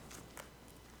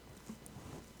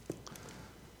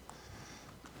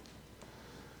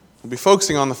We'll be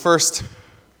focusing on the first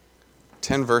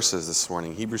 10 verses this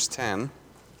morning, Hebrews 10,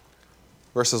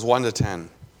 verses 1 to 10.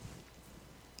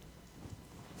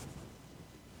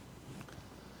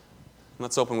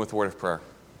 Let's open with a word of prayer.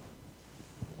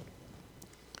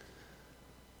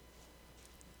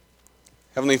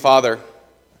 Heavenly Father,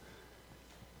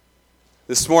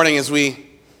 this morning as we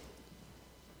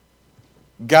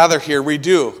gather here, we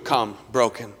do come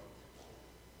broken.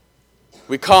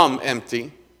 We come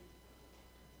empty.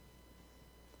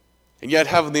 And yet,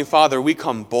 Heavenly Father, we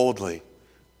come boldly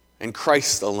in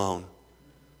Christ alone,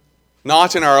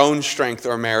 not in our own strength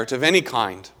or merit of any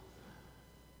kind,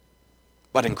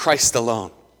 but in Christ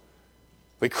alone.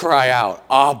 We cry out,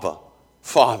 Abba,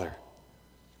 Father.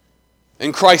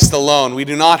 In Christ alone, we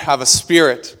do not have a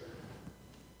spirit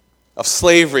of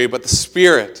slavery, but the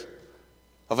spirit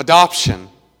of adoption.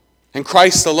 In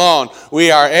Christ alone,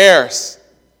 we are heirs,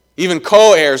 even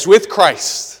co-heirs with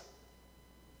Christ.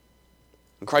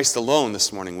 In Christ alone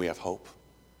this morning we have hope.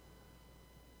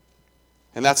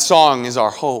 And that song is our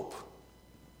hope.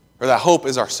 Or that hope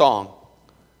is our song.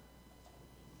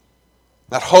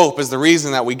 That hope is the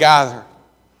reason that we gather.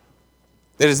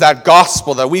 It is that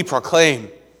gospel that we proclaim,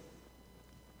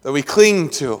 that we cling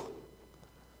to.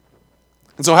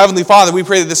 And so, Heavenly Father, we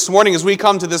pray that this morning as we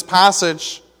come to this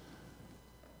passage,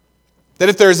 that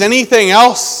if there is anything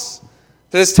else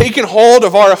that has taken hold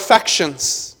of our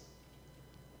affections,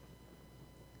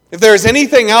 if there is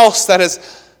anything else that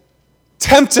has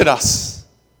tempted us,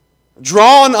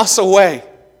 drawn us away,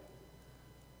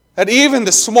 that even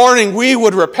this morning we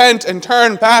would repent and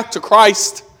turn back to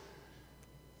Christ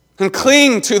and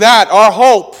cling to that, our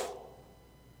hope.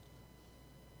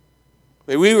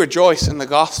 May we rejoice in the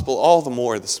gospel all the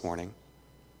more this morning.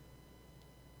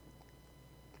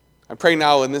 I pray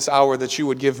now in this hour that you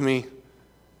would give me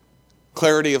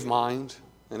clarity of mind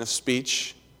and of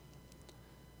speech.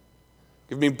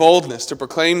 Give me boldness to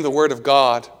proclaim the word of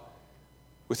God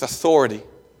with authority,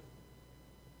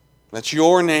 that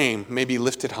your name may be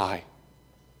lifted high.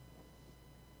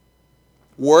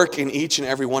 Work in each and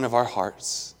every one of our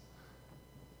hearts.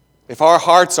 If our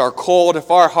hearts are cold, if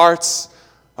our hearts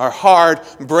are hard,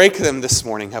 break them this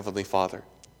morning, Heavenly Father.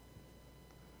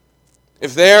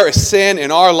 If there is sin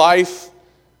in our life,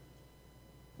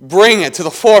 bring it to the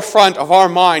forefront of our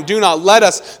mind. Do not let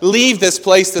us leave this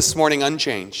place this morning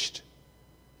unchanged.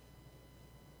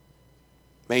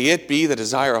 May it be the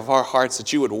desire of our hearts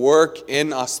that you would work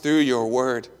in us through your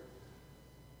word,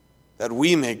 that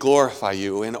we may glorify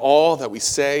you in all that we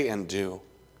say and do.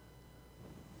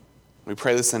 We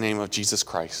pray this in the name of Jesus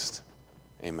Christ.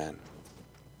 Amen.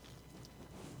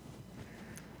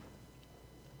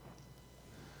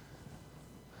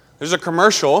 There's a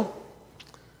commercial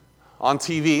on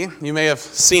TV. You may have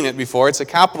seen it before. It's a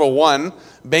Capital One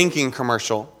banking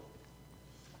commercial.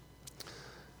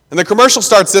 And the commercial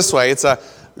starts this way. It's a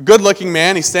good-looking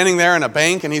man. He's standing there in a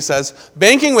bank, and he says,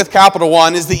 "Banking with Capital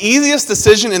One is the easiest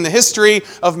decision in the history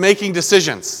of making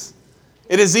decisions.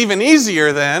 It is even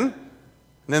easier than," and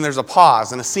then there's a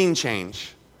pause and a scene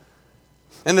change.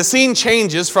 And the scene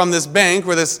changes from this bank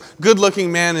where this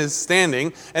good-looking man is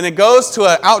standing, and it goes to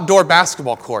an outdoor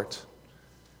basketball court.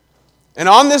 And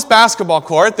on this basketball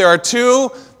court, there are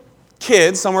two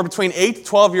kids, somewhere between 8 to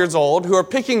 12 years old, who are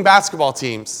picking basketball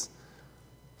teams.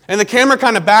 And the camera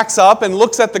kind of backs up and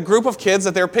looks at the group of kids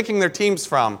that they're picking their teams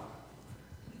from.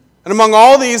 And among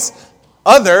all these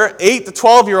other 8 to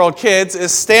 12-year-old kids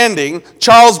is standing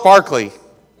Charles Barkley.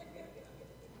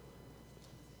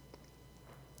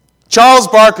 Charles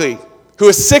Barkley, who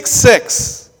is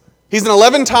 6'6". He's an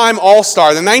 11-time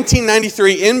All-Star, the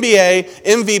 1993 NBA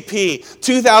MVP,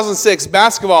 2006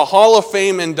 Basketball Hall of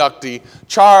Fame inductee,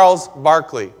 Charles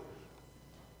Barkley.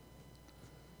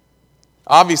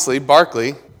 Obviously,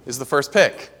 Barkley is the first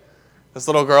pick. This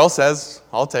little girl says,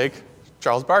 "I'll take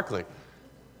Charles Barkley."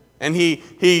 And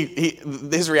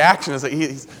his reaction is that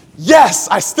he's, "Yes,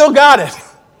 I still got it."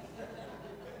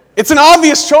 It's an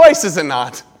obvious choice, is it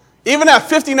not? Even at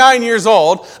 59 years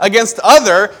old, against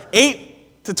other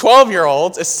 8 to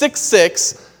 12-year-olds, a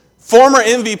 6'6", former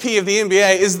MVP of the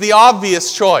NBA is the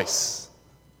obvious choice.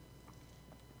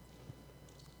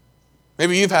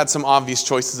 Maybe you've had some obvious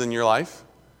choices in your life.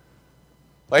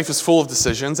 Life is full of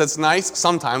decisions. It's nice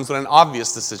sometimes when an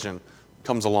obvious decision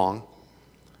comes along.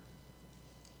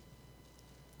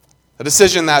 A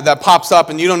decision that pops up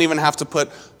and you don't even have to put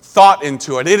thought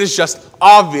into it. It is just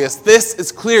obvious. This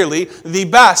is clearly the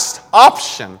best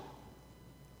option.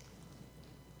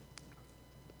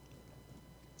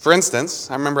 For instance,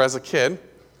 I remember as a kid,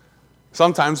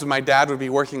 sometimes when my dad would be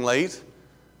working late,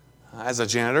 As a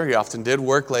janitor, he often did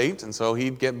work late, and so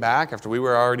he'd get back after we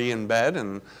were already in bed,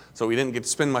 and so we didn't get to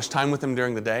spend much time with him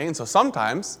during the day. And so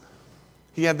sometimes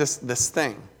he had this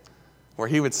thing where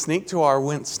he would sneak to our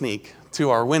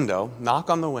window, knock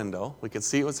on the window. We could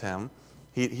see it was him.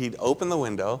 He'd open the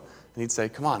window, and he'd say,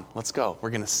 "Come on, let's go. We're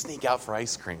going to sneak out for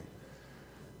ice cream."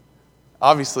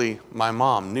 Obviously, my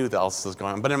mom knew that else was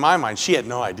going on, but in my mind, she had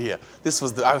no idea.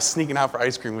 I was sneaking out for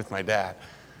ice cream with my dad.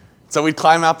 So we'd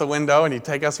climb out the window, and he'd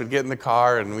take us, we'd get in the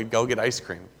car, and we'd go get ice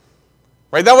cream.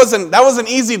 Right? That was an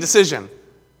easy decision.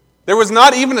 There was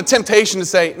not even a temptation to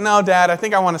say, "No, Dad, I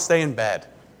think I want to stay in bed."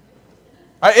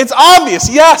 Right? It's obvious.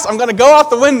 Yes, I'm going to go out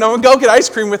the window and go get ice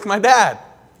cream with my dad.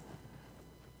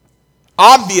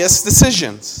 Obvious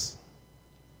decisions.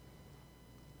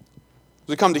 As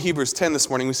we come to Hebrews 10 this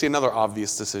morning, we see another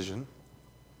obvious decision.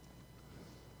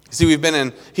 You see, we've been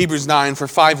in Hebrews 9 for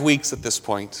 5 weeks at this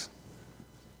point.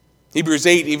 Hebrews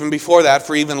 8, even before that,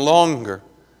 for even longer.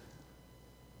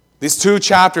 These 2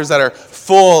 chapters that are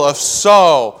full of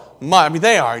so much,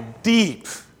 they are deep.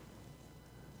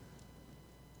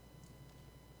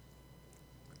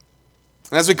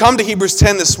 And as we come to Hebrews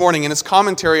 10 this morning, in his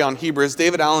commentary on Hebrews,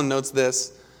 David Allen notes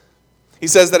this. He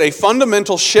says that a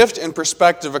fundamental shift in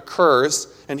perspective occurs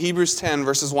in Hebrews 10,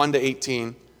 verses 1 to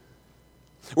 18.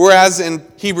 Whereas in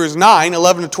Hebrews 9,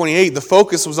 11 to 28, the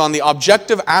focus was on the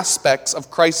objective aspects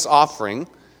of Christ's offering.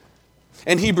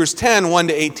 In Hebrews 10, 1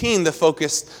 to 18, the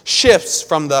focus shifts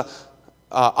from the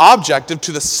objective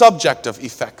to the subjective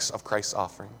effects of Christ's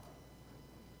offering.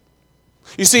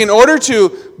 You see, in order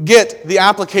to get the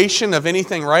application of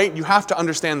anything right, you have to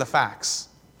understand the facts.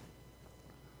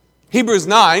 Hebrews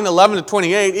 9, 11 to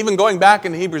 28, even going back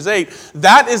into Hebrews 8,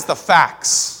 that is the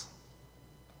facts.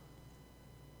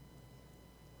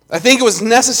 I think it was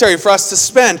necessary for us to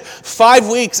spend 5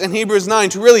 weeks in Hebrews 9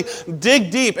 to really dig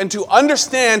deep and to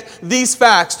understand these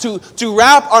facts, to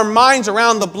wrap our minds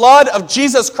around the blood of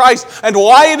Jesus Christ and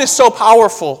why it is so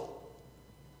powerful.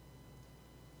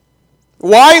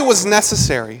 Why it was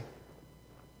necessary.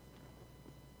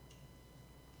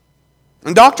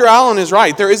 And Dr. Allen is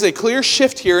right. There is a clear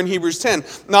shift here in Hebrews 10,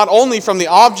 not only from the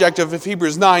objective of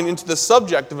Hebrews 9 into the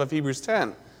subjective of Hebrews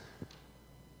 10.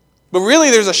 But really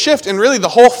there's a shift in really the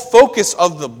whole focus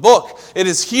of the book. It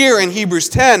is here in Hebrews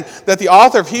 10 that the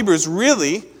author of Hebrews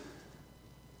really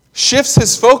shifts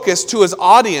his focus to his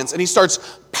audience, and he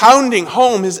starts pounding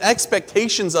home his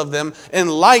expectations of them in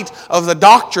light of the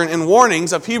doctrine and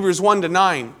warnings of Hebrews 1 to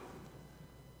 9.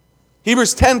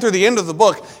 Hebrews 10 through the end of the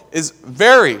book is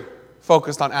very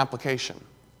focused on application.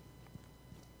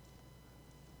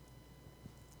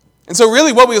 And so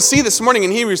really what we'll see this morning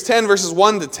in Hebrews 10 verses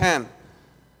 1 to 10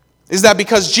 is that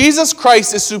because Jesus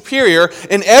Christ is superior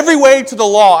in every way to the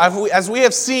law, as we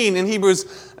have seen in Hebrews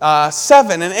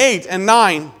 7 and 8 and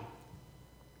 9,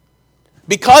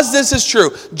 because this is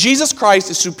true, Jesus Christ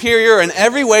is superior in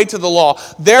every way to the law.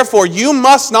 Therefore, you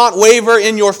must not waver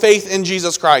in your faith in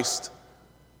Jesus Christ.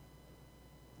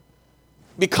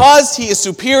 Because he is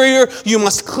superior, you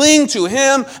must cling to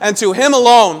him and to him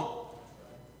alone.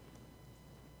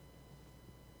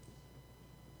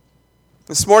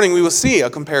 This morning we will see a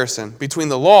comparison between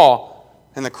the law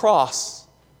and the cross.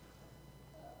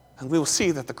 And we will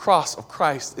see that the cross of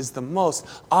Christ is the most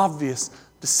obvious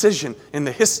decision in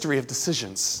the history of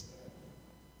decisions.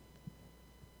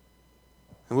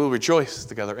 And we'll rejoice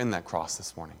together in that cross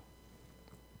this morning.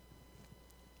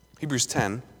 Hebrews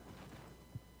 10,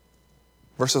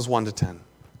 verses 1 to 10.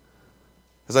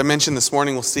 As I mentioned this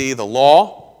morning, we'll see the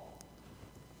law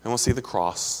and we'll see the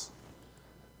cross.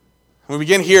 We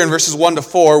begin here in verses 1 to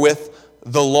 4 with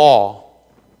the law.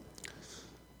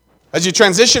 As you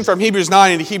transition from Hebrews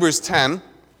 9 into Hebrews 10,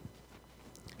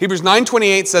 Hebrews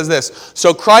 9:28 says this,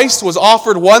 "So Christ was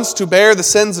offered once to bear the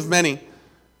sins of many.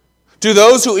 To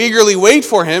those who eagerly wait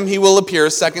for him, he will appear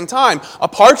a second time,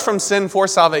 apart from sin for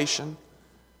salvation."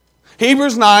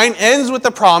 Hebrews 9 ends with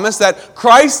the promise that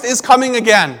Christ is coming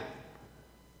again.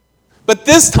 But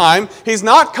this time, he's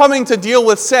not coming to deal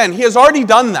with sin. He has already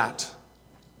done that.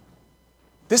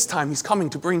 This time, he's coming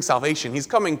to bring salvation. He's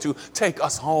coming to take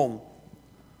us home.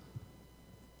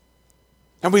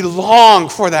 And we long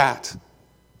for that.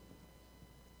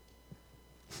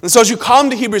 And so as you come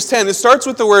to Hebrews 10, it starts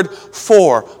with the word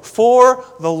for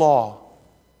the law.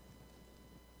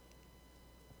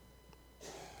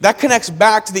 That connects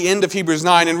back to the end of Hebrews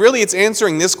 9, and really it's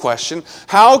answering this question: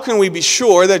 how can we be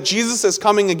sure that Jesus is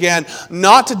coming again,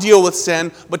 not to deal with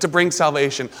sin, but to bring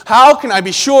salvation? How can I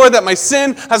be sure that my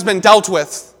sin has been dealt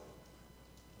with?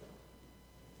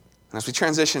 And as we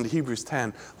transition to Hebrews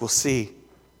 10, we'll see,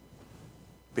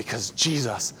 because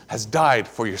Jesus has died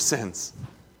for your sins.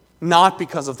 Not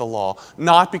because of the law,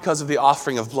 not because of the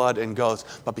offering of blood and goats,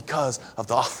 but because of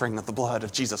the offering of the blood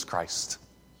of Jesus Christ.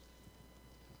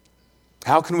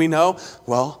 How can we know?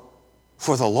 Well,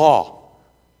 for the law.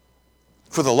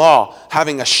 For the law,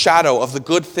 having a shadow of the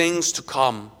good things to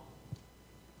come,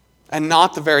 and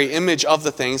not the very image of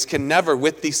the things, can never,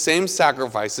 with these same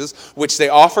sacrifices, which they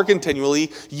offer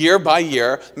continually, year by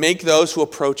year, make those who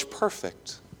approach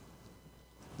perfect.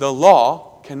 The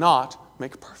law cannot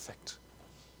make perfect.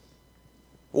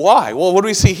 Why? Well, what do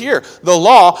we see here? The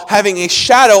law having a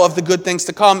shadow of the good things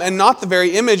to come, and not the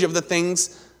very image of the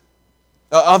things.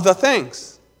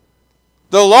 The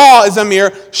law is a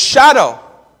mere shadow.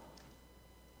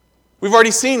 We've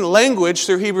already seen language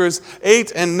through Hebrews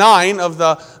 8 and 9 of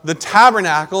the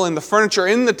tabernacle and the furniture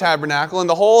in the tabernacle and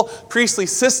the whole priestly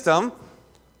system.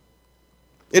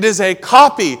 It is a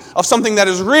copy of something that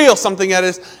is real, something that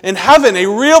is in heaven, a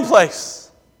real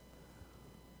place.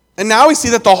 And now we see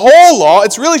that the whole law,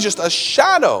 it's really just a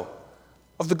shadow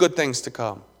of the good things to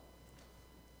come.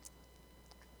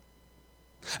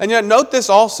 And yet note this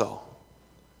also,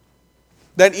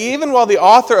 that even while the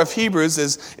author of Hebrews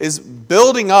is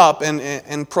building up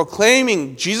and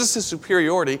proclaiming Jesus'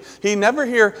 superiority, he never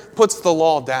here puts the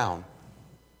law down.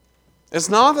 It's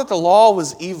not that the law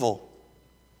was evil.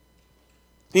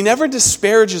 He never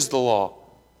disparages the law.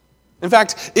 In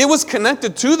fact, it was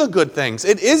connected to the good things.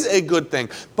 It is a good thing,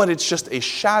 but it's just a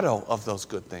shadow of those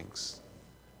good things.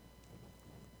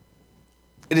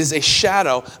 It is a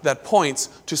shadow that points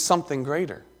to something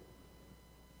greater.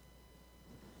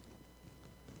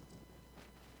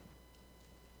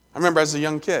 I remember as a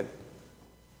young kid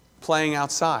playing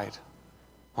outside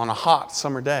on a hot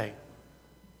summer day,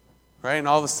 right? And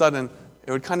all of a sudden,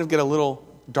 it would kind of get a little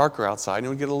darker outside and it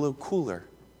would get a little cooler.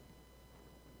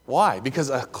 Why? Because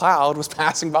a cloud was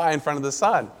passing by in front of the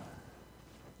sun.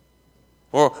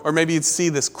 Or maybe you'd see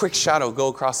this quick shadow go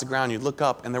across the ground. You'd look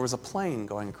up and there was a plane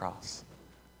going across.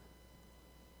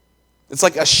 It's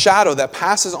like a shadow that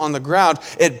passes on the ground.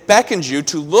 It beckons you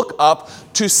to look up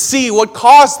to see what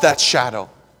caused that shadow.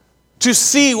 To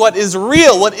see what is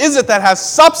real. What is it that has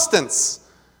substance?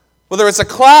 Whether it's a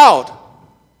cloud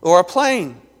or a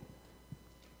plane.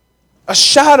 A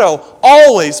shadow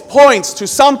always points to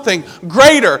something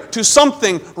greater, to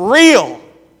something real.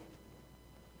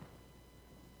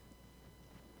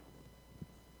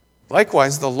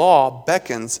 Likewise, the law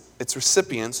beckons its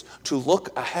recipients to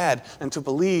look ahead and to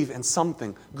believe in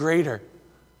something greater.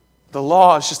 The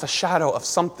law is just a shadow of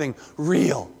something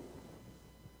real.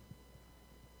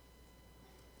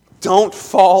 Don't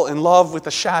fall in love with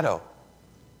the shadow.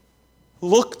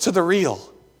 Look to the real.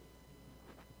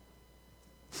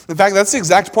 In fact, that's the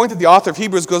exact point that the author of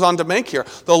Hebrews goes on to make here.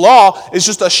 The law is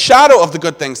just a shadow of the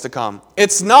good things to come.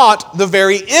 It's not the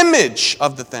very image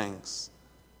of the things.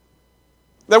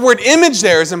 The word image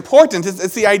there is important.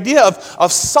 It's the idea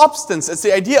of substance. It's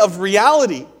the idea of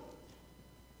reality.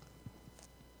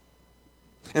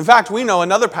 In fact, we know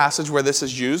another passage where this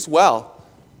is used well.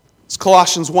 It's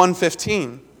Colossians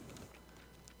 1:15.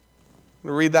 I'm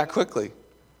going to read that quickly.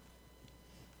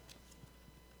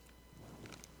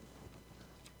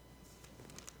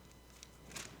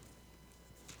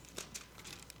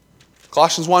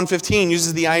 Colossians 1:15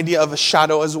 uses the idea of a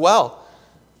shadow as well.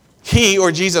 He,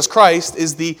 or Jesus Christ,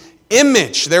 is the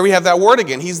image. There we have that word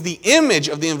again. He's the image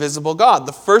of the invisible God,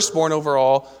 the firstborn over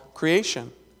all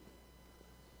creation.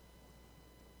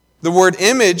 The word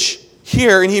image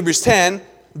here in Hebrews 10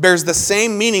 bears the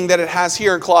same meaning that it has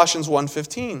here in Colossians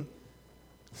 1:15.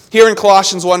 Here in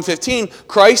Colossians 1:15,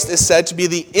 Christ is said to be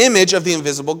the image of the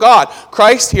invisible God.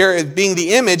 Christ here, being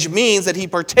the image, means that he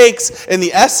partakes in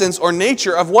the essence or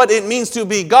nature of what it means to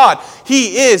be God.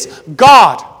 He is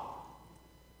God.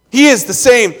 He is the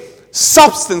same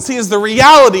substance. He is the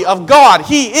reality of God.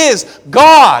 He is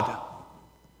God.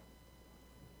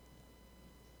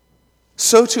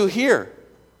 So too here,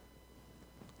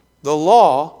 the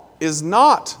law is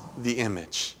not the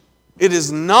image. It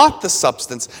is not the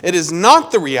substance. It is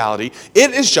not the reality.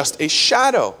 It is just a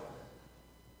shadow.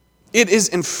 It is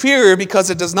inferior because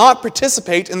it does not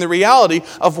participate in the reality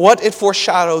of what it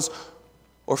foreshadows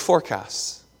or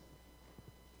forecasts.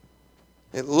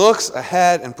 It looks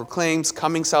ahead and proclaims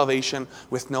coming salvation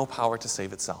with no power to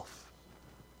save itself.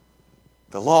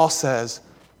 The law says,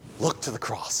 look to the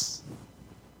cross.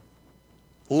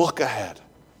 Look ahead.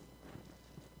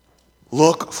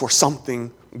 Look for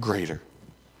something greater.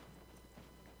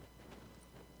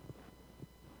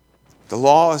 The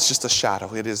law is just a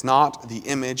shadow. It is not the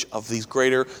image of these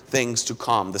greater things to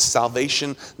come, the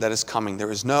salvation that is coming.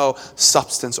 There is no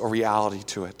substance or reality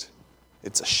to it.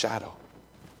 It's a shadow.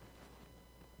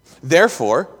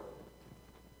 Therefore,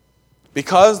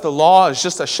 Because the law is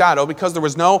just a shadow, because there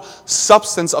was no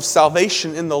substance of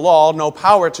salvation in the law, no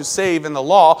power to save in the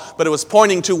law, but it was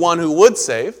pointing to one who would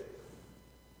save.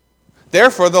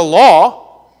 Therefore, the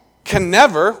law can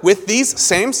never, with these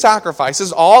same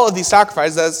sacrifices, all of these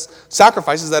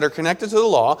sacrifices that are connected to the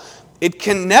law, it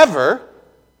can never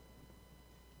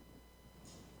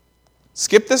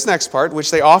skip this next part,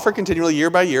 which they offer continually year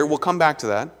by year. We'll come back to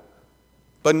that.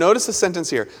 But notice the sentence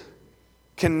here.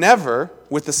 Can never,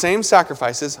 with the same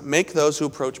sacrifices, make those who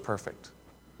approach perfect.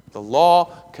 The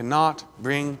law cannot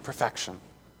bring perfection.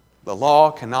 The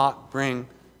law cannot bring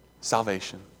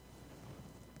salvation.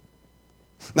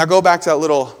 Now go back to that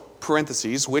little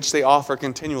parentheses, which they offer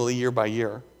continually year by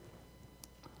year.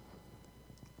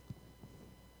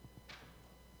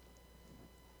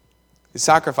 The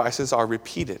sacrifices are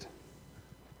repeated.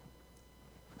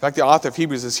 In fact, the author of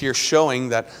Hebrews is here showing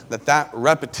that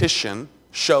repetition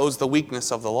shows the weakness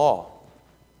of the law.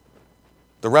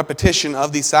 The repetition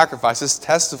of these sacrifices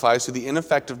testifies to the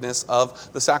ineffectiveness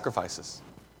of the sacrifices.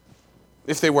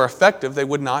 If they were effective, they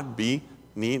would not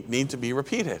need to be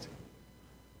repeated.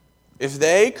 If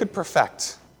they could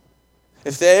perfect,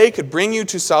 if they could bring you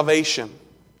to salvation,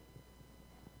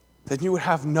 then you would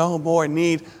have no more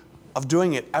need of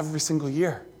doing it every single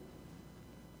year.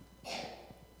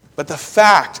 But the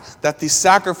fact that these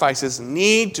sacrifices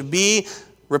need to be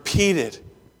repeated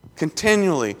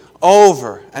continually,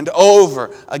 over and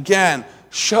over again,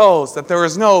 shows that there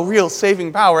is no real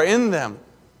saving power in them.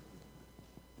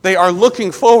 They are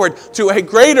looking forward to a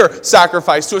greater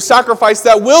sacrifice, to a sacrifice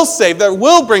that will save, that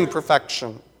will bring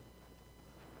perfection.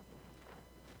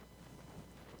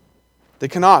 They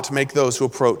cannot make those who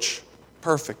approach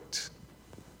perfect.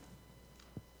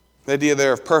 The idea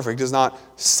there of perfect is not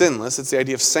sinless, it's the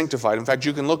idea of sanctified. In fact,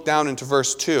 you can look down into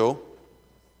verse 2.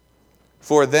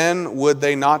 For then would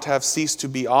they not have ceased to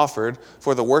be offered,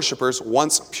 for the worshippers,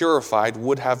 once purified,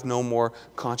 would have no more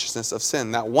consciousness of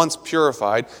sin. That once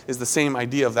purified is the same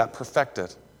idea of that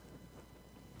perfected.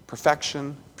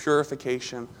 Perfection,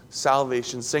 purification,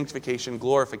 salvation, sanctification,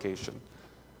 glorification.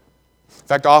 In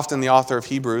fact, often the author of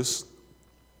Hebrews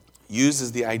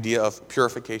uses the idea of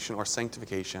purification or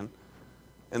sanctification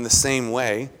in the same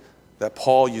way that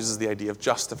Paul uses the idea of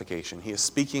justification. He is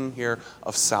speaking here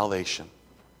of salvation.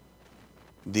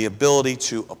 The ability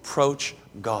to approach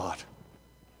God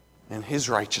and His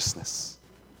righteousness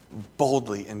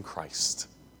boldly in Christ.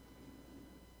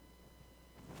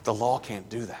 The law can't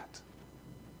do that.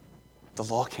 The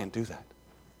law can't do that.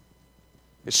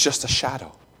 It's just a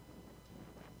shadow.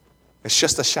 It's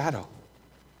just a shadow.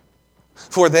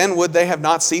 For then would they have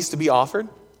not ceased to be offered?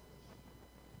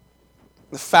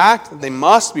 The fact that they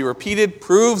must be repeated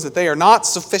proves that they are not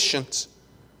sufficient.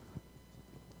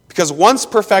 Because once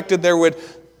perfected,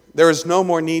 there is no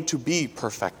more need to be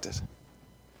perfected.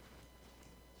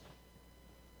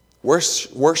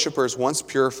 Worshippers, once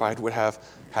purified, would have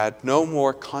had no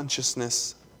more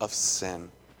consciousness of sin.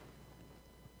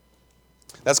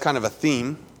 That's kind of a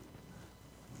theme.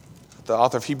 The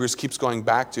author of Hebrews keeps going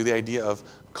back to the idea of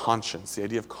conscience, the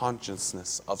idea of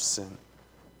consciousness of sin.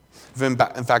 In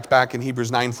fact, back in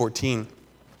Hebrews 9:14,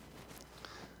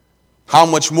 how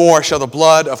much more shall the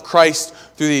blood of Christ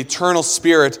through the eternal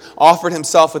Spirit offered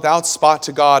Himself without spot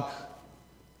to God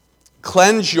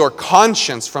cleanse your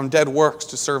conscience from dead works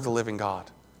to serve the living God?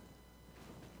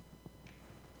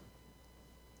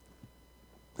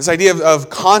 This idea of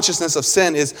consciousness of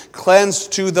sin is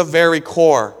cleansed to the very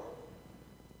core,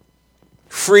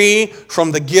 free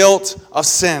from the guilt of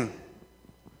sin.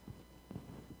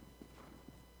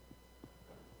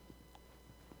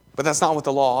 But that's not what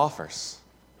the law offers.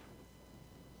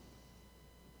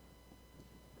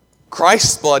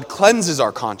 Christ's blood cleanses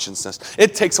our consciousness.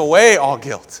 It takes away all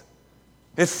guilt.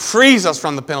 It frees us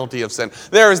from the penalty of sin.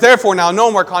 There is therefore now no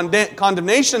more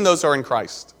condemnation in those who are in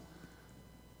Christ.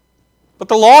 But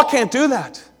the law can't do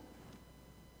that.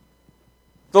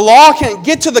 The law can't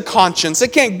get to the conscience.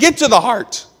 It can't get to the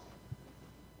heart.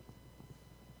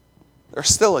 There's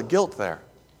still a guilt there.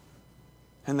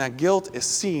 And that guilt is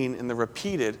seen in the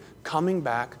repeated coming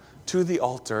back to the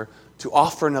altar to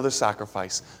offer another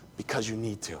sacrifice because you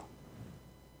need to.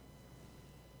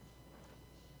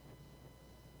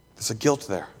 There's a guilt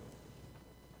there,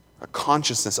 a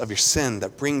consciousness of your sin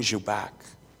that brings you back.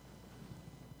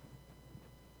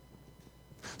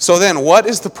 So then, what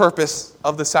is the purpose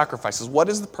of the sacrifices? What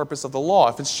is the purpose of the law?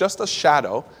 If it's just a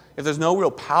shadow, if there's no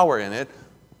real power in it,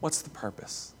 what's the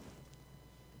purpose?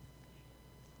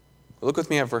 Look with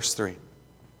me at verse 3.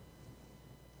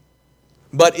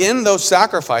 But in those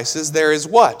sacrifices, there is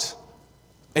what?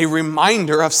 A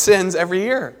reminder of sins every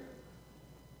year.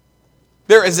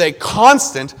 There is a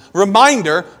constant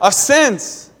reminder of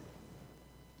sins.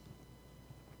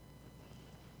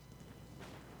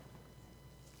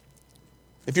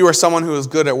 If you are someone who is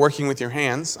good at working with your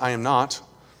hands, I am not.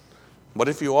 But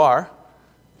if you are,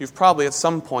 you've probably at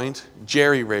some point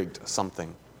jerry-rigged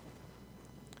something.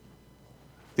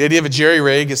 The idea of a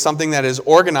jerry-rig is something that is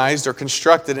organized or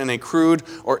constructed in a crude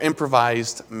or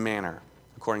improvised manner,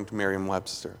 according to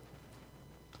Merriam-Webster.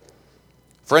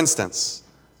 For instance,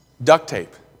 duct tape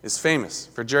is famous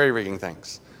for jerry-rigging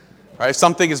things. Right? If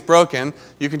something is broken,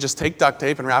 you can just take duct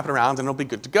tape and wrap it around and it'll be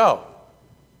good to go.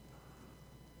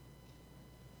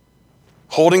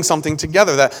 Holding something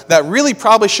together that really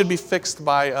probably should be fixed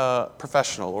by a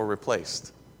professional or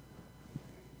replaced.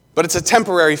 But it's a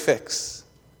temporary fix.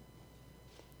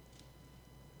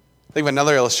 Think of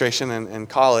another illustration in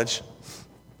college.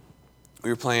 We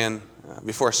were playing,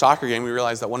 before a soccer game, we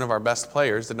realized that one of our best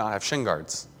players did not have shin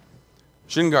guards.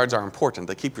 Shin guards are important.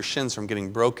 They keep your shins from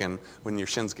getting broken when your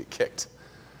shins get kicked.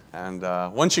 And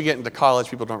once you get into college,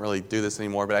 people don't really do this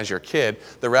anymore, but as you're a kid,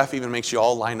 the ref even makes you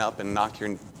all line up and knock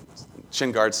your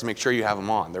shin guards to make sure you have them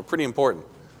on. They're pretty important.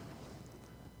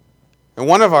 And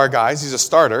one of our guys, he's a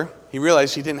starter, he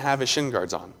realized he didn't have his shin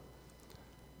guards on.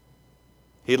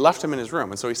 He had left them in his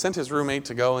room, and so he sent his roommate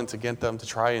to go and to get them, to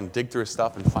try and dig through his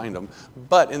stuff and find them.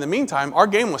 But in the meantime, our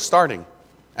game was starting,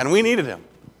 and we needed him.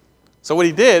 So what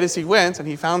he did is he went and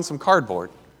he found some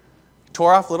cardboard,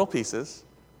 tore off little pieces,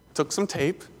 took some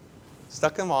tape,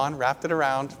 stuck them on, wrapped it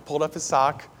around, pulled up his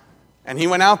sock, and he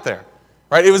went out there.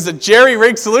 Right? It was a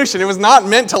jerry-rigged solution. It was not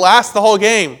meant to last the whole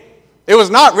game. It was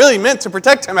not really meant to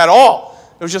protect him at all.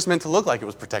 It was just meant to look like it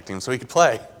was protecting him so he could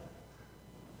play.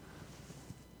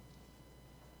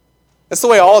 That's the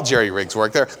way all jerry-rigs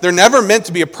work. They're never meant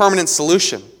to be a permanent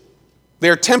solution. They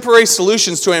are temporary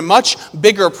solutions to a much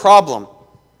bigger problem.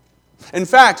 In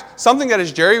fact, something that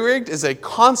is jerry-rigged is a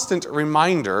constant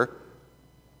reminder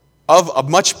of a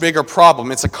much bigger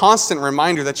problem. It's a constant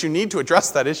reminder that you need to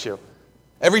address that issue.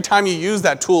 Every time you use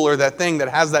that tool or that thing that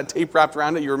has that tape wrapped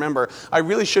around it, you remember, I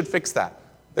really should fix that.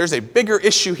 There's a bigger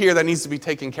issue here that needs to be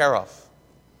taken care of.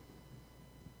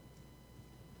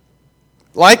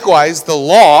 Likewise, the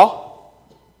law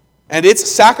and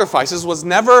its sacrifices was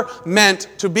never meant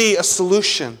to be a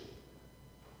solution.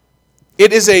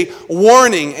 It is a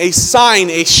warning, a sign,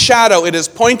 a shadow. It is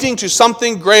pointing to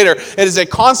something greater. It is a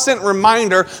constant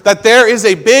reminder that there is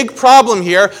a big problem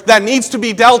here that needs to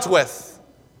be dealt with.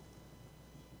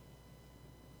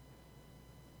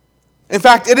 In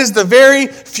fact, it is the very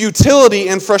futility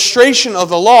and frustration of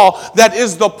the law that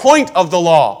is the point of the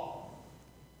law.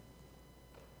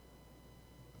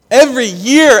 Every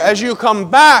year as you come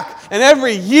back, and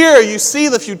every year you see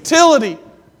the futility,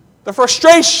 the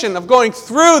frustration of going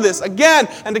through this again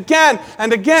and again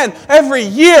and again. Every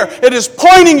year it is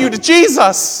pointing you to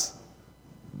Jesus.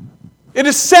 It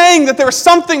is saying that there is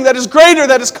something that is greater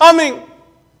that is coming.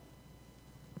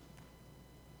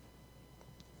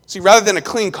 See, rather than a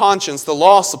clean conscience, the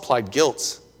law supplied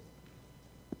guilt.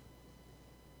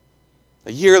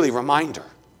 A yearly reminder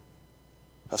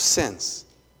of sins.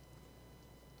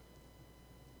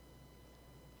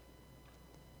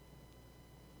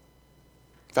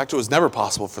 In fact, it was never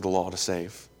possible for the law to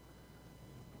save.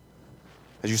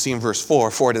 As you see in verse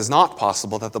 4, for it is not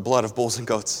possible that the blood of bulls and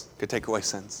goats could take away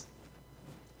sins.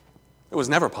 It was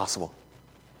never possible.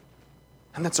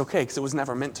 And that's okay, because it was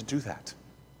never meant to do that.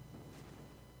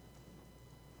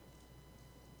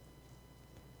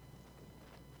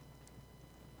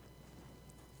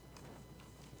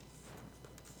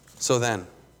 So then,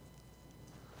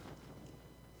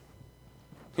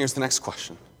 here's the next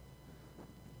question.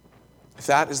 If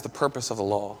that is the purpose of the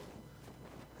law,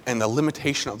 and the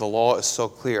limitation of the law is so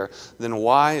clear, then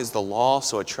why is the law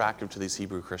so attractive to these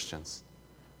Hebrew Christians?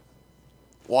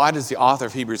 Why does the author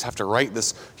of Hebrews have to write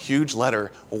this huge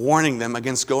letter warning them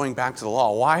against going back to the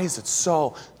law? Why is it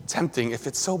so tempting if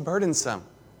it's so burdensome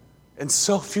and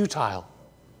so futile?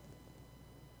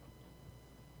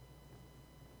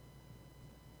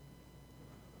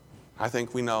 I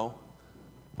think we know,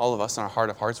 all of us in our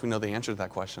heart of hearts, we know the answer to that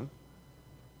question.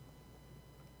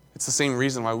 It's the same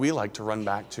reason why we like to run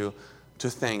back to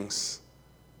things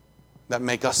that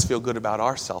make us feel good about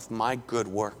ourselves. My good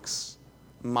works,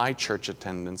 my church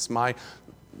attendance, my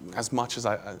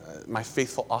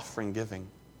faithful offering giving.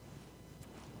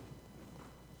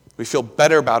 We feel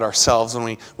better about ourselves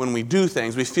when we do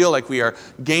things. We feel like we are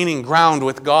gaining ground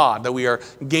with God, that we are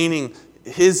gaining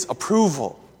His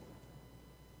approval.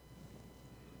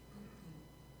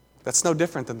 That's no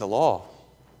different than the law.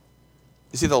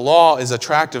 You see, the law is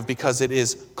attractive because it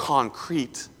is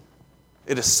concrete.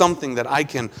 It is something that I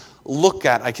can look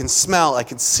at, I can smell, I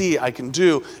can see, I can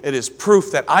do. It is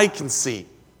proof that I can see.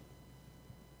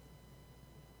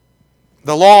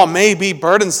 The law may be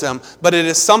burdensome, but it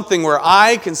is something where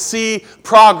I can see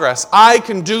progress. I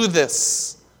can do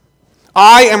this.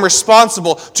 I am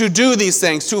responsible to do these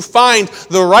things, to find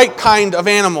the right kind of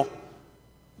animal.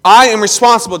 I am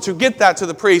responsible to get that to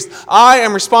the priest. I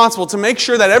am responsible to make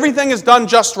sure that everything is done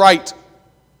just right.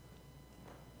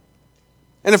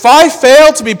 And if I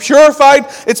fail to be purified,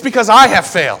 it's because I have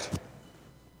failed.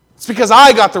 It's because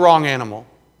I got the wrong animal.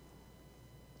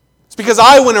 It's because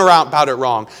I went around about it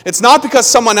wrong. It's not because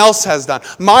someone else has done.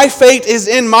 My fate is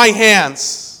in my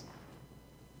hands.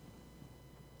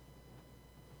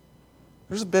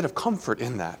 There's a bit of comfort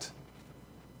in that.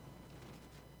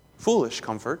 Foolish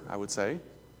comfort, I would say.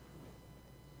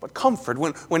 But comfort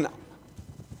when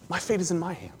my fate is in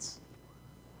my hands.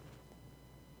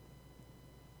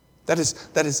 That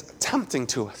is tempting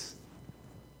to us.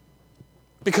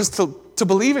 Because to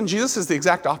believe in Jesus is the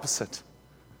exact opposite.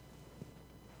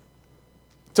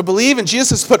 To believe in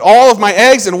Jesus is to put all of my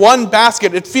eggs in one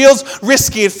basket. It feels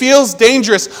risky. It feels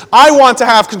dangerous. I want to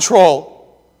have control.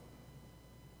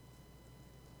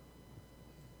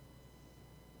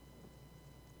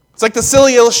 It's like the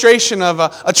silly illustration of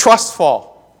a trust fall.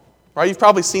 Right? You've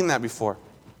probably seen that before.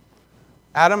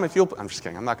 Adam, if you'll... I'm just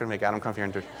kidding. I'm not going to make Adam come here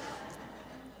and do it.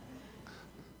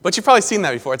 But you've probably seen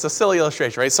that before. It's a silly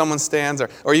illustration, right? Someone stands,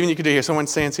 or even you could do here, someone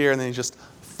stands here and then you just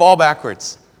fall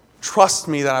backwards. Trust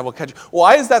me that I will catch you.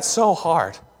 Why is that so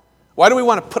hard? Why do we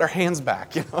want to put our hands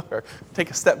back, or take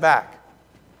a step back?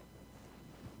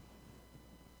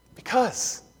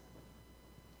 Because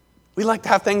we like to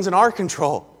have things in our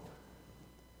control.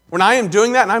 When I am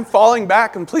doing that and I'm falling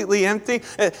back completely empty,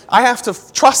 I have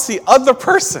to trust the other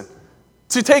person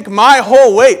to take my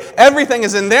whole weight. Everything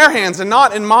is in their hands and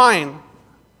not in mine.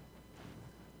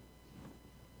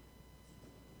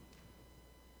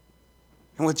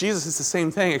 And with Jesus, it's the same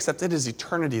thing, except it is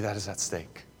eternity that is at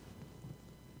stake.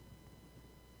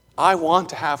 I want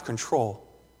to have control.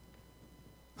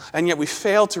 And yet we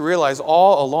fail to realize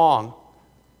all along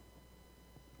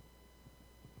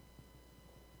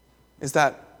is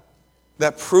that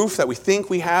proof that we think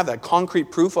we have, that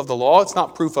concrete proof of the law, it's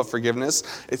not proof of forgiveness.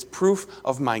 It's proof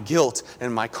of my guilt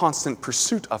and my constant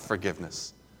pursuit of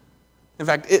forgiveness. In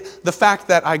fact, the fact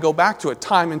that I go back to it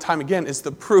time and time again is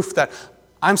the proof that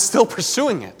I'm still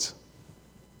pursuing it.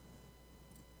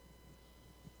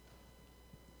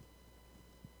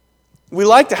 We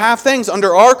like to have things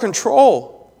under our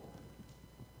control.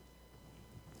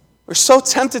 We're so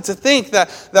tempted to think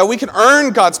that we can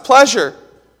earn God's pleasure,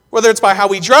 whether it's by how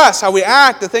we dress, how we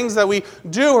act, the things that we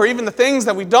do, or even the things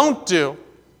that we don't do.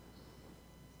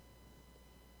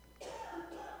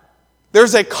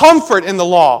 There's a comfort in the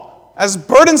law, as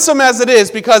burdensome as it is,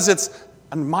 because it's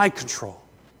under my control.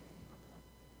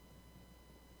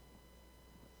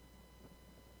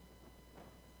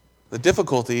 The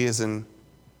difficulty in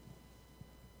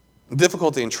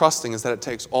trusting is that it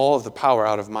takes all of the power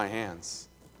out of my hands.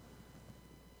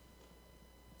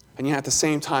 And yet at the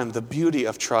same time, the beauty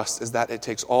of trust is that it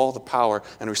takes all the power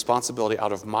and responsibility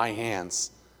out of my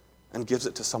hands and gives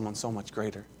it to someone so much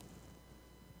greater.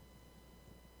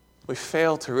 We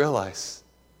fail to realize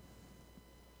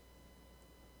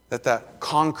that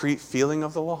concrete feeling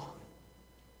of the law,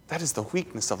 that is the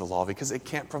weakness of the law because it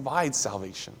can't provide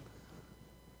salvation.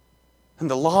 And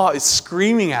the law is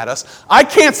screaming at us, I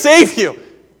can't save you.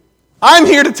 I'm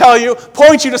here to tell you,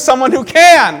 point you to someone who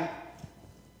can.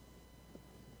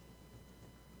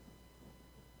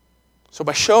 So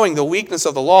by showing the weakness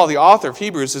of the law, the author of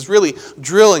Hebrews is really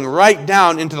drilling right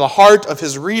down into the heart of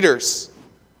his readers.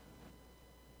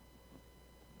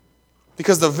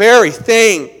 Because the very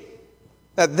thing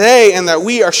that they and that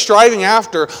we are striving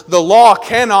after, the law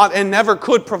cannot and never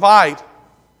could provide.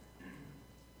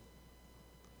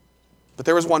 But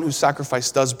there is one whose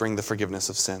sacrifice does bring the forgiveness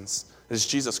of sins. It is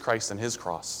Jesus Christ and his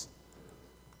cross.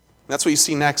 And that's what you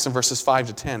see next in verses 5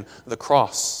 to 10. The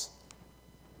cross.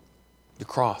 The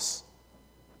cross.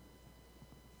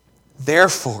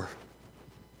 Therefore,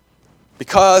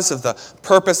 because of the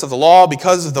purpose of the law,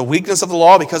 because of the weakness of the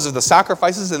law, because of the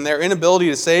sacrifices and their inability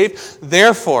to save,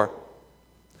 therefore,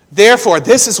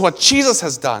 this is what Jesus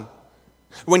has done.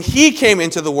 When he came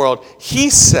into the world,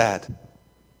 he said,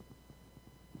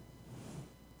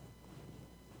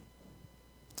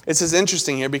 this is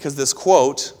interesting here because this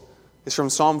quote is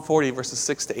from Psalm 40, verses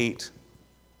 6 to 8.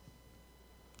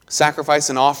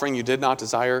 Sacrifice and offering you did not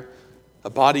desire. A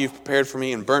body you've prepared for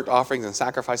me, and burnt offerings and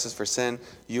sacrifices for sin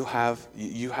you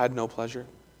had no pleasure.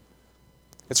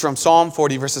 It's from Psalm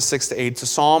 40, verses 6 to 8. It's a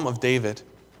psalm of David.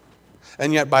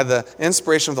 And yet by the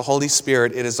inspiration of the Holy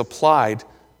Spirit, it is applied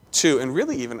to, and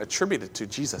really even attributed to,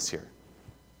 Jesus here.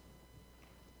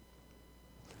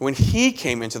 When he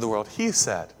came into the world, he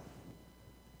said,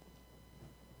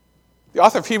 the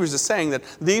author of Hebrews is saying that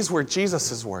these were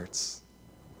Jesus' words.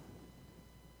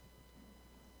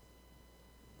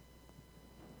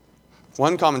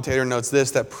 One commentator notes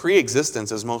this, that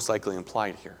pre-existence is most likely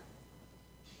implied here.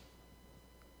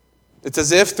 It's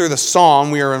as if through the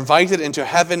psalm we are invited into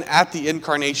heaven at the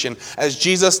incarnation. As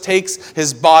Jesus takes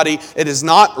his body, it is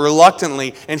not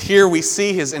reluctantly, and here we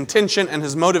see his intention and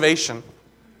his motivation.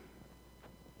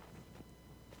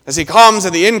 As he comes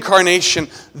at the incarnation,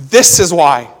 this is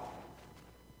why.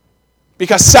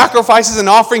 Because sacrifices and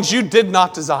offerings you did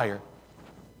not desire,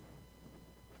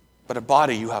 but a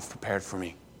body you have prepared for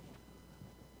me.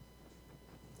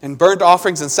 In burnt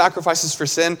offerings and sacrifices for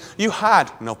sin, you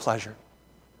had no pleasure.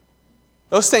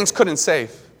 Those things couldn't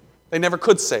save. They never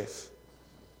could save.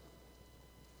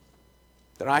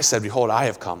 Then I said, behold, I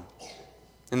have come.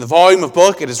 In the volume of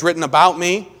book, it is written about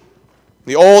me.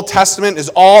 The Old Testament is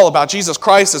all about Jesus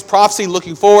Christ as prophecy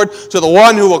looking forward to the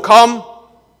one who will come.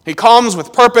 He comes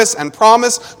with purpose and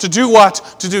promise to do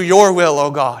what? To do your will, O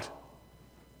God.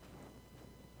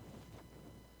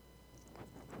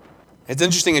 It's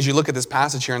interesting as you look at this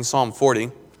passage here in Psalm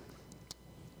 40.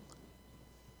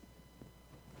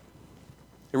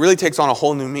 It really takes on a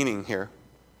whole new meaning here.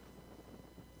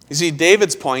 You see,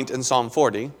 David's point in Psalm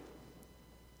 40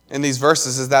 in these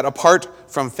verses is that apart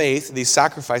from faith, these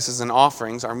sacrifices and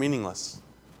offerings are meaningless.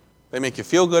 They make you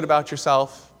feel good about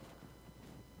yourself,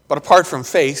 but apart from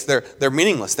faith, they're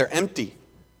meaningless. They're empty.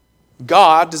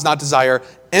 God does not desire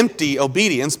empty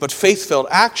obedience, but faith-filled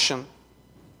action.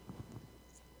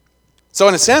 So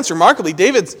in a sense, remarkably,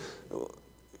 David's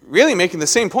really making the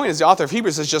same point as the author of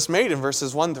Hebrews has just made in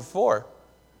verses 1 to 4.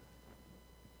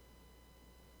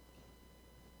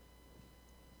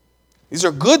 These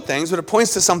are good things, but it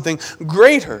points to something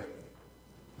greater.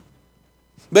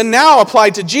 But now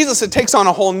applied to Jesus, it takes on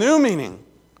a whole new meaning.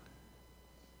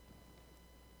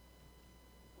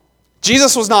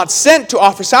 Jesus was not sent to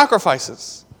offer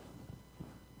sacrifices.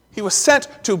 He was sent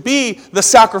to be the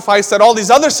sacrifice that all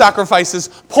these other sacrifices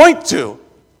point to.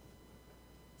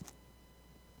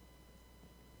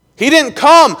 He didn't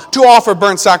come to offer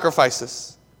burnt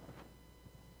sacrifices.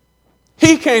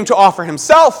 He came to offer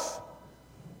himself.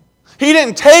 He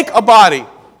didn't take a body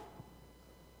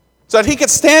so that he could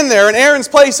stand there in Aaron's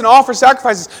place and offer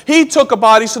sacrifices. He took a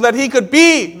body so that he could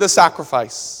be the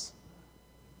sacrifice.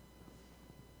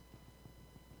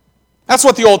 That's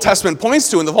what the Old Testament points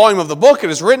to in the volume of the book.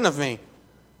 It is written of me.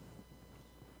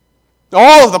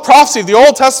 All of the prophecy of the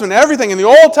Old Testament, everything in the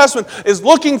Old Testament is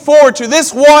looking forward to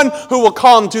this one who will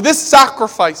come, to this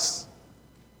sacrifice.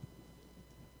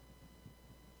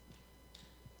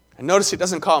 And notice he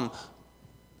doesn't come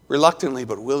reluctantly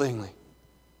but willingly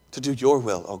to do your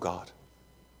will, O God.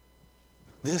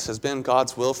 This has been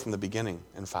God's will from the beginning,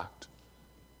 in fact.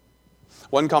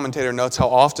 One commentator notes how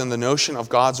often the notion of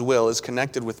God's will is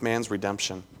connected with man's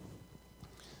redemption.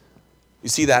 You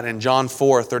see that in John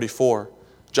 4:34,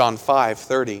 John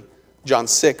 5:30, John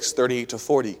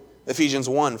 6:38-40, Ephesians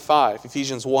 1:5,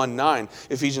 Ephesians 1:9,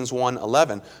 Ephesians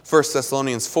 1:11, 1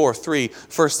 Thessalonians 4:3,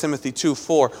 1 Timothy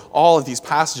 2:4. All of these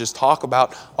passages talk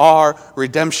about our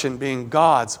redemption being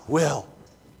God's will.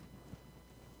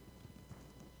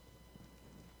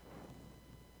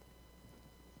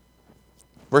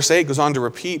 Verse 8 goes on to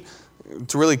repeat,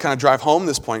 to really kind of drive home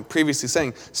this point, previously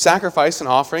saying, sacrifice and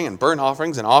offering and burnt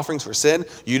offerings and offerings for sin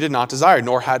you did not desire,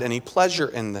 nor had any pleasure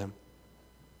in them.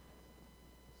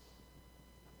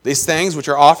 These things which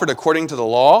are offered according to the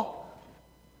law,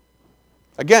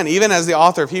 again, even as the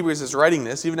author of Hebrews is writing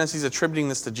this, even as he's attributing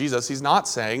this to Jesus, he's not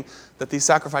saying that these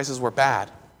sacrifices were bad.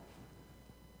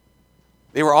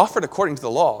 They were offered according to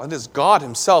the law. It is God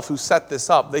himself who set this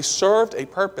up. They served a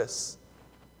purpose.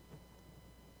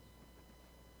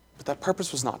 But that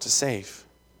purpose was not to save.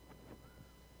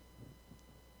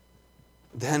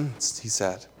 Then he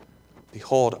said,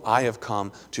 behold, I have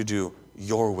come to do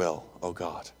your will, O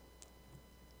God.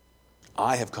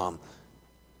 I have come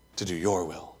to do your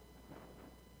will.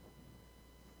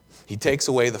 He takes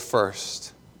away the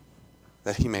first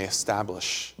that he may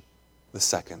establish the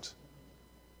second.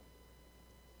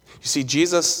 You see,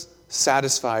 Jesus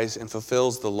satisfies and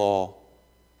fulfills the law,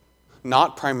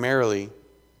 not primarily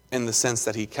in the sense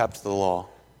that he kept the law,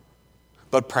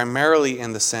 but primarily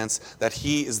in the sense that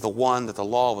he is the one that the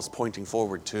law was pointing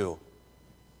forward to.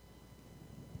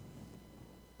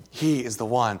 He is the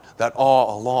one that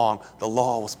all along the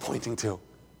law was pointing to.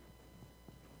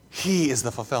 He is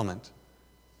the fulfillment.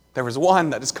 There is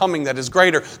one that is coming that is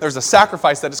greater. There's a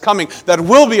sacrifice that is coming that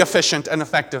will be efficient and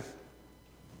effective.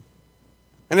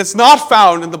 And it's not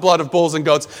found in the blood of bulls and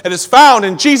goats. It is found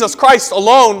in Jesus Christ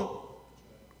alone.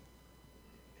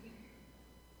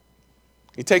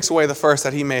 He takes away the first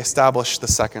that he may establish the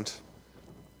second.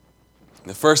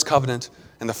 The first covenant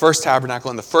and the first tabernacle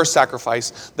and the first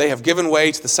sacrifice, they have given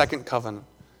way to the second covenant.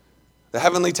 The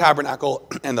heavenly tabernacle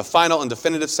and the final and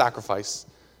definitive sacrifice.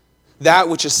 That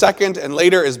which is second and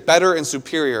later is better and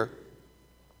superior.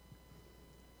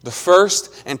 The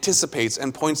first anticipates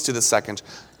and points to the second.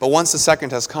 But once the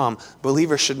second has come,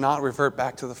 believers should not revert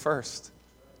back to the first.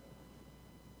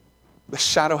 The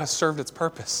shadow has served its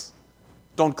purpose.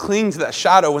 Don't cling to that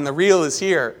shadow when the real is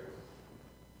here.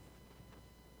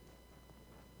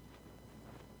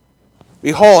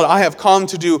 Behold, I have come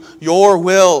to do your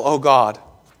will, O God.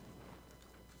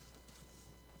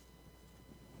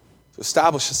 To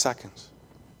establish a second.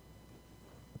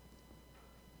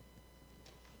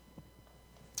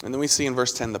 And then we see in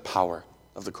verse 10 the power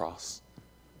of the cross.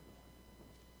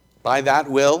 By that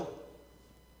will,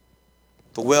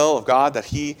 the will of God that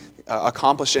he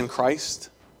accomplished in Christ,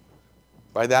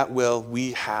 by that will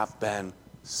we have been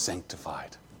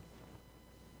sanctified.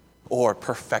 Or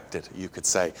perfected, you could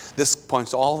say. This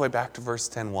points all the way back to verse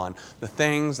 10:1. The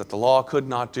things that the law could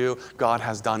not do, God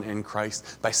has done in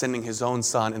Christ by sending his own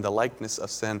Son in the likeness of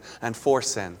sin and for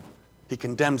sin. He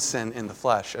condemned sin in the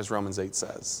flesh, as Romans 8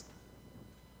 says.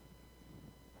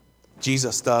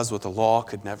 Jesus does what the law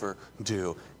could never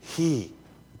do. He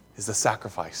is the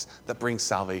sacrifice that brings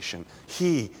salvation.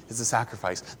 He is the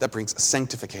sacrifice that brings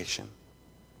sanctification.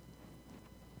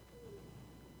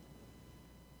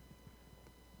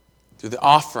 Through the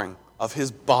offering of his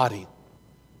body,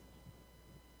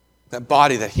 that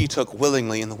body that he took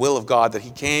willingly in the will of God, that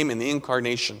he came in the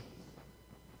incarnation.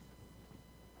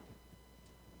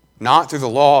 Not through the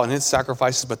law and its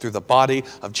sacrifices, but through the body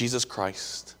of Jesus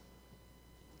Christ.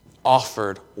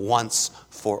 Offered once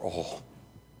for all.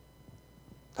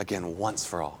 Again, once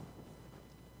for all.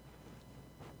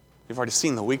 You've already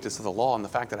seen the weakness of the law and the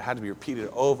fact that it had to be repeated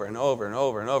over and over and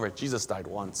over and over. Jesus died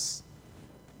once.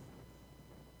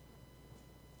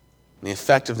 And the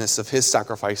effectiveness of his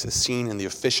sacrifice is seen in the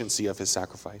efficiency of his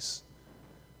sacrifice.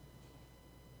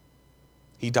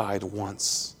 He died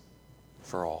once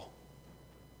for all.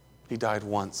 He died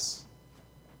once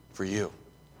for you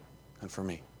and for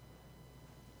me.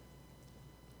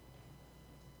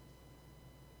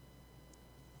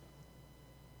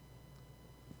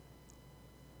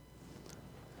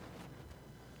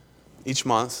 Each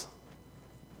month,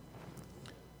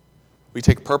 we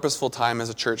take purposeful time as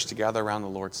a church to gather around the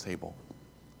Lord's table.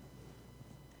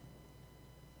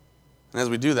 And as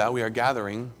we do that, we are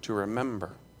gathering to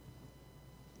remember.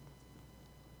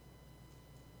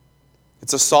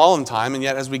 It's a solemn time, and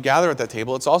yet as we gather at that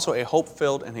table, it's also a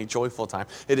hope-filled and a joyful time.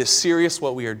 It is serious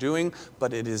what we are doing,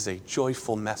 but it is a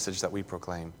joyful message that we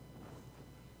proclaim.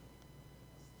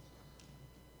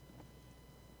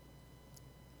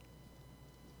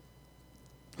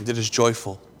 And it is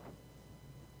joyful.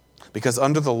 Because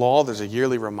under the law, there's a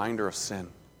yearly reminder of sin.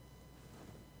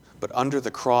 But under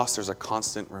the cross, there's a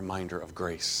constant reminder of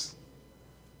grace.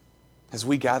 As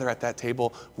we gather at that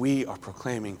table, we are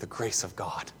proclaiming the grace of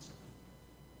God.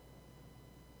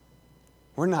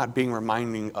 We're not being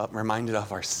reminded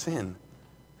of our sin.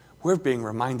 We're being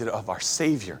reminded of our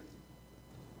Savior.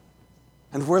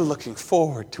 And we're looking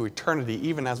forward to eternity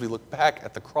even as we look back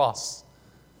at the cross.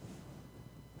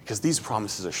 Because these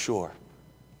promises are sure.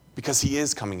 Because he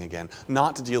is coming again,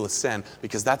 not to deal with sin,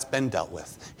 because that's been dealt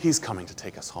with. He's coming to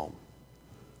take us home.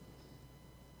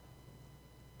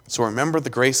 So remember the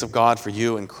grace of God for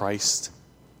you in Christ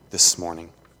this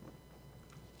morning.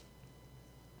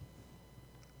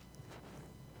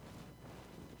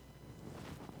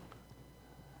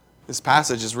 This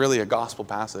passage is really a gospel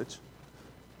passage.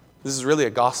 This is really a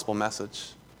gospel message.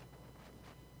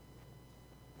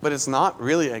 But it's not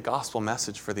really a gospel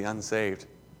message for the unsaved.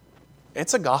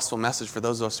 It's a gospel message for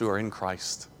those of us who are in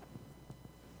Christ.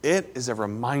 It is a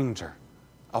reminder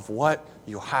of what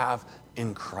you have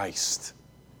in Christ.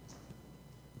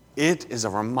 It is a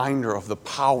reminder of the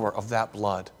power of that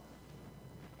blood.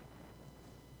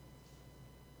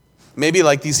 Maybe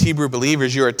like these Hebrew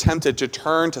believers, you're tempted to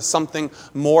turn to something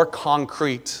more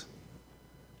concrete.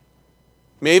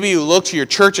 Maybe you look to your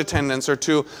church attendance or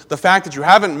to the fact that you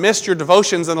haven't missed your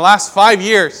devotions in the last 5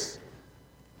 years.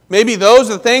 Maybe those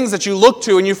are the things that you look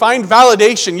to and you find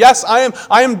validation. Yes, I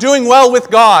am doing well with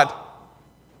God.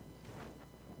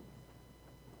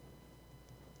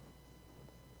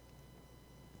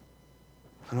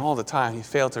 And all the time you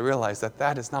fail to realize that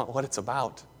that is not what it's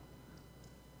about.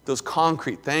 those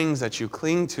concrete things that you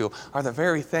cling to are the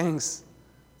very things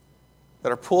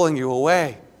that are pulling you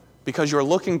away because you're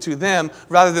looking to them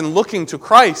rather than looking to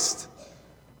Christ.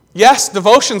 Yes,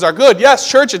 devotions are good. Yes,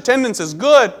 church attendance is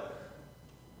good.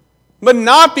 But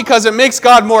not because it makes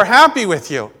God more happy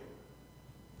with you.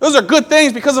 Those are good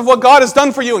things because of what God has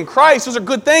done for you in Christ. Those are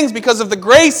good things because of the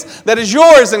grace that is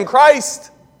yours in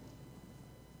Christ.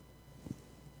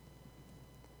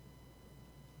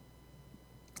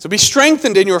 So be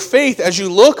strengthened in your faith as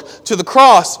you look to the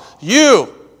cross.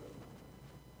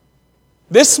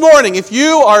 This morning, if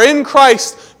you are in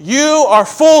Christ, you are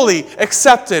fully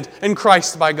accepted in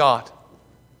Christ by God.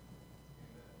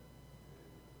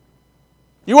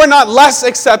 You are not less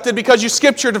accepted because you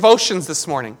skipped your devotions this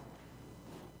morning.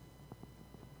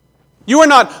 You are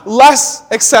not less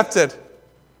accepted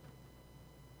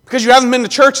because you haven't been to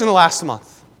church in the last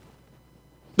month.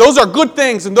 Those are good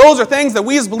things, and those are things that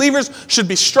we as believers should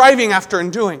be striving after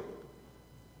and doing.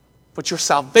 But your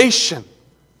salvation,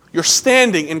 your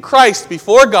standing in Christ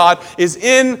before God is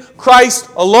in Christ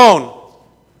alone.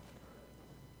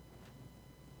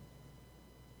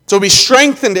 So be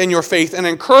strengthened in your faith and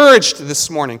encouraged this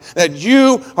morning that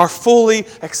you are fully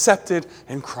accepted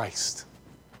in Christ.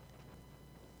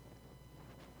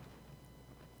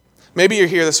 Maybe you're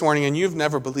here this morning and you've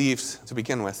never believed to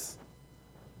begin with.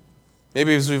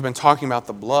 Maybe as we've been talking about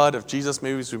the blood of Jesus,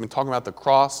 maybe as we've been talking about the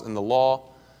cross and the law,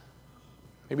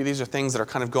 maybe these are things that are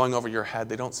kind of going over your head.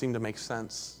 They don't seem to make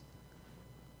sense.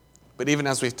 But even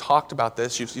as we've talked about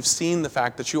this, you've seen the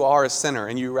fact that you are a sinner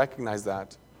and you recognize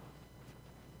that.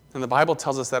 And the Bible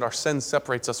tells us that our sin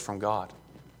separates us from God.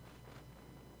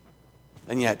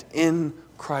 And yet in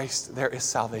Christ there is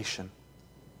salvation.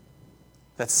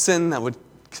 That sin that would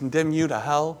condemn you to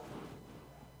hell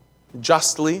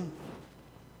justly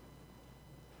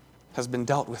has been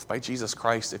dealt with by Jesus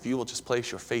Christ if you will just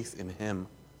place your faith in Him.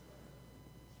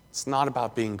 It's not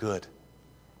about being good.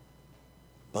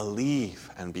 Believe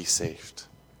and be saved.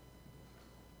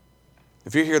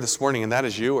 If you're here this morning and that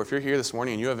is you, or if you're here this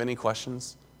morning and you have any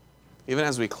questions, even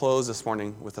as we close this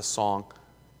morning with a song,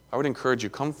 I would encourage you,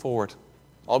 come forward.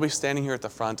 I'll be standing here at the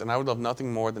front, and I would love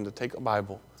nothing more than to take a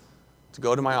Bible, to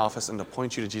go to my office and to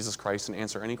point you to Jesus Christ and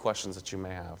answer any questions that you may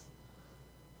have.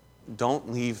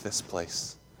 Don't leave this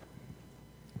place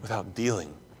without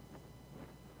dealing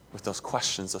with those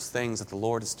questions, those things that the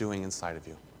Lord is doing inside of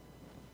you.